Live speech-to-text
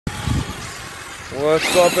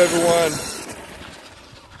What's up, everyone?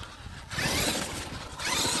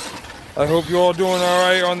 I hope you're all doing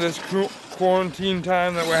alright on this quarantine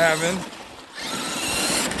time that we're having.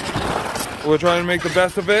 We're trying to make the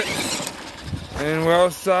best of it, and we're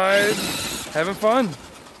outside having fun.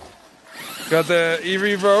 Got the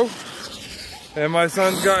E-Revo, and my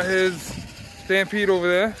son's got his Stampede over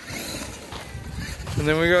there. And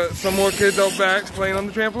then we got some more kids out back playing on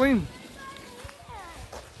the trampoline.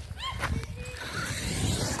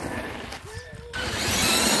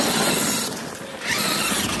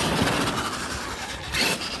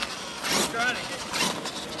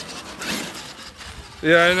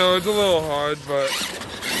 Yeah, I know, it's a little hard, but...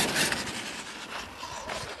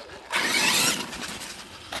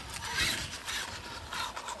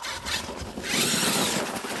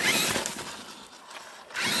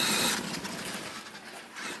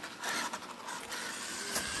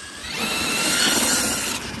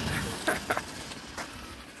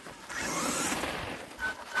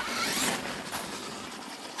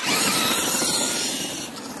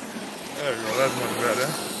 There we go, that's much better.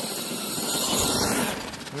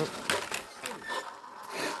 Yep.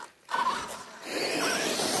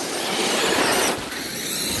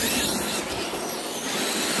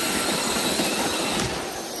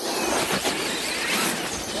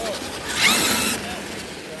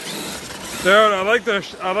 Dude, I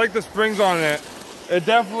like the springs on it. It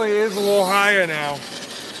definitely is a little higher now. Yeah,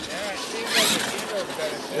 it seems like the E-Revo's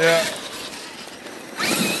better. Yeah.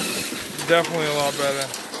 Definitely a lot better.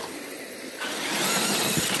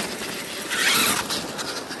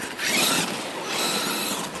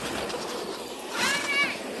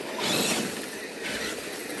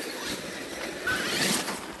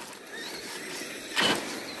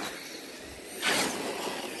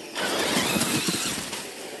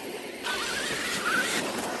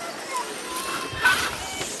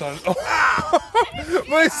 Son. Oh.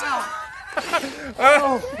 My son.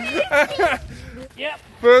 Oh. Yep.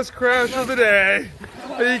 First crash of the day.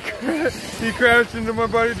 He crashed into my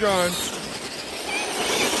buddy John.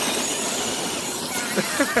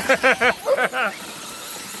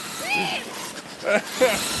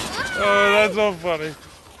 Oh, that's so funny.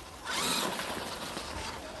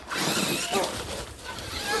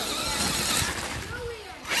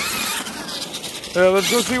 Yeah, let's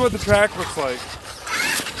go see what the track looks like.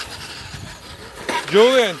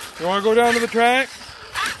 Julian, you want to go down to the track?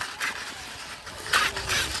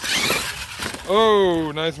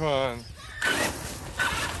 Oh, nice one.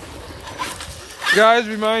 Guys,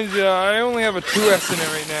 remind you, I only have a 2S in it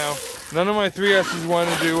right now. None of my 3S's want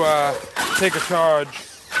to take a charge.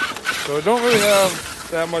 So I don't really have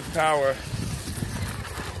that much power.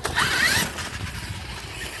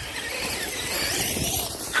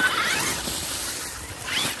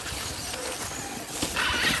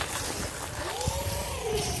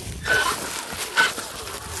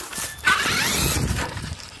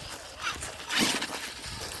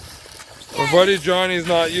 My buddy Johnny's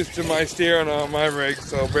not used to my steering on my rig,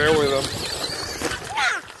 so bear with him.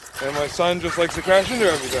 And my son just likes to crash into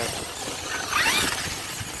everything.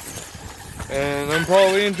 And I'm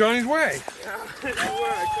probably in Johnny's way.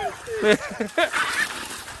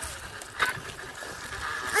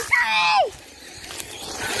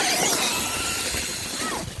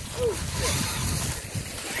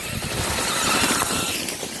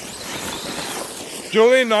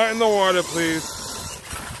 Julian, not in the water, please.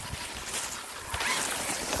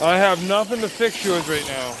 I have nothing to fix yours right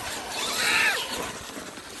now.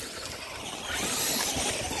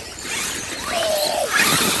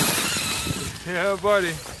 Yeah,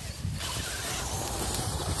 buddy.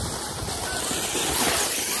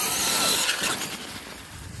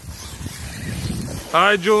 All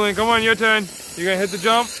right, Julian, come on, your turn. You gonna hit the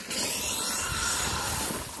jump?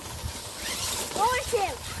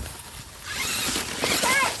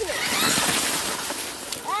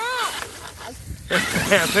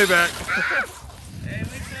 Yeah, payback. Hey, at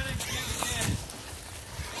least I didn't get it.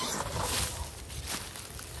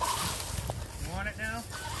 You want it now?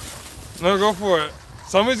 No, go for it.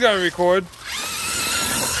 Somebody's got to record.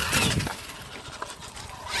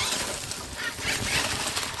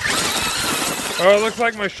 Oh, it looks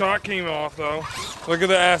like my shot came off though. Look at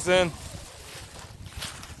the ass end.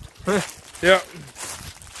 Yep.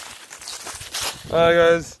 Alright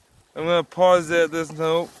guys, I'm going to pause it at this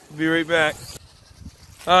note. Be right back.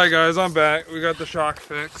 Alright guys, I'm back. We got the shock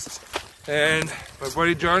fixed. And my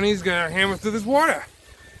buddy Johnny's going to hammer through this water.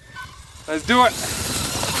 Let's do it.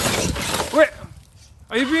 Wait,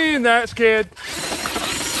 are you being that scared?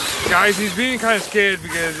 Guys, he's being kind of scared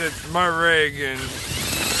because it's my rig and...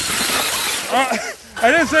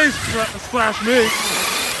 I didn't say splash me.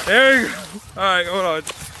 There you go. All right, hold on.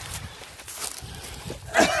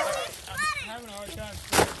 I'm having a hard time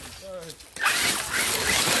swimming.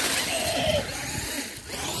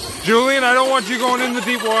 Julian, I don't want you going in the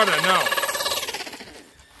deep water. No.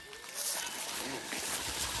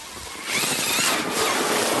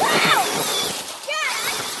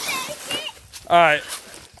 All right.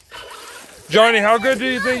 Johnny, how good do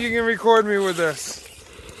you think you can record me with this?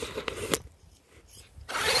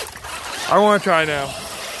 I want to try now.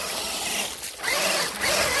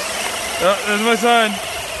 Oh, there's my son.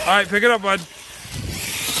 All right, pick it up, bud.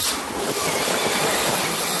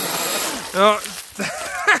 Oh.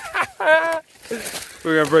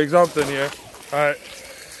 We're going to break something here. All right.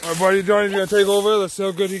 My buddy Johnny's going to take over. Let's see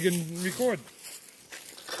how good he can record.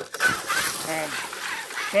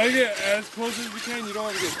 Try to get as close as you can. You don't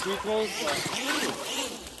want to get too close.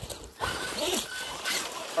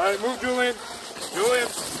 All right, move, Julian. Julian,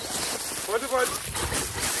 what's it, bud?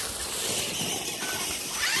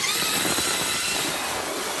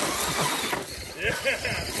 Yeah.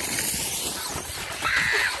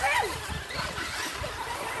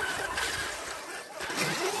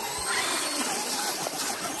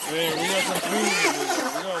 Hey, we got some food.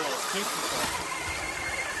 We got like pizza.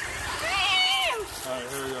 Alright,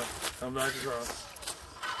 here we go. Come back across.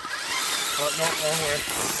 Oh, no, wrong way.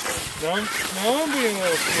 No, I'm being a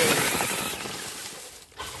little scared.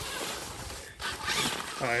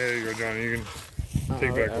 Alright, here you go, Johnny. You can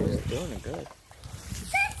take back over. I was doing it good.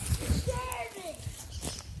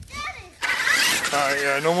 Alright,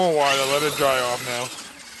 yeah, no more water. Let it dry off now.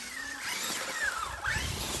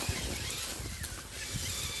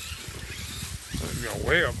 It's going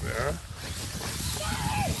way up there.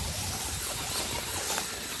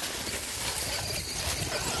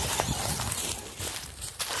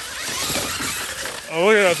 Oh,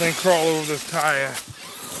 look at that thing crawl over this tire.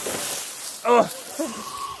 Oh.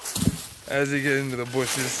 As he gets into the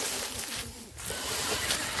bushes.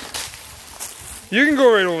 You can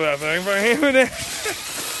go right over that thing if I hammer it.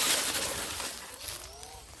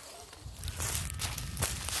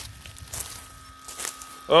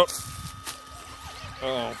 Oh.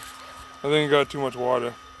 Uh-oh. I think it got too much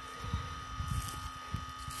water.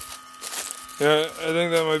 Yeah, I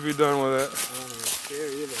think that might be done with it. I don't even care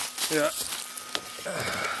either. Yeah.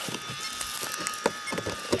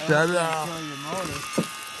 Shut it off. Your motor.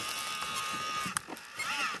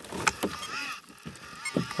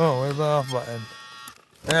 Oh, where's the off button?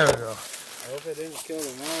 There we go. I hope it didn't kill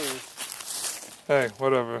the motor. Hey,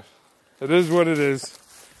 whatever. It is what it is.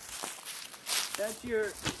 That's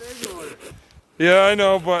your big motor. Yeah, I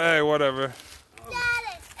know, but hey, whatever.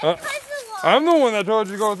 Daddy, I'm the one that told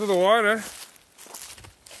you to go through the water.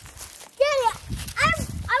 Daddy,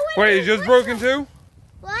 I went. Wait, is yours broken too?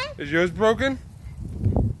 What? Is yours broken?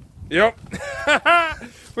 Yep.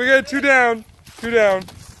 We got two down. Two down.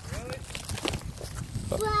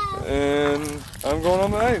 Wow. And I'm going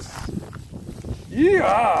on the ice.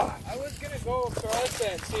 Yeah. I was gonna go across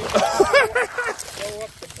that and see if I could go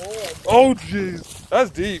up the board. Oh, jeez. That's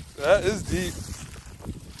deep. That is deep.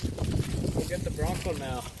 We'll get the Bronco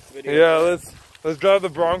now. Video. Yeah, let's drive the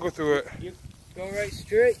Bronco through it. You go right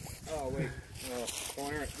straight. Oh wait, no,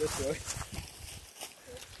 corner it this way.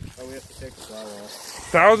 Oh, we have to take the plow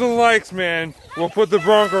off. 1,000 likes, man. We'll put the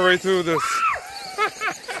Bronco right through this.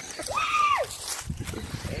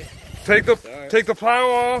 Take the plow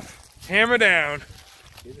off, hammer down.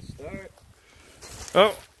 See the start.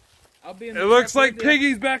 Oh, I'll be in it looks like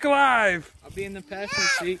Piggy's back alive. I'll be in the passenger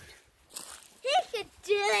seat. He could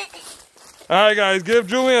do it. All right, guys, give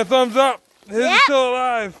Julian a thumbs up. His is still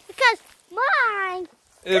alive. Because mine.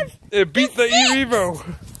 It beat the E-Revo.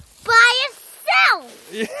 By itself.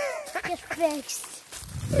 Yeah. Just fixed.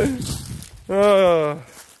 All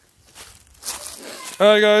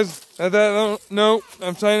right, guys. At that note,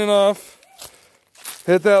 I'm signing off.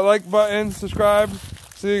 Hit that like button, subscribe.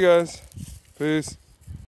 See you guys. Peace.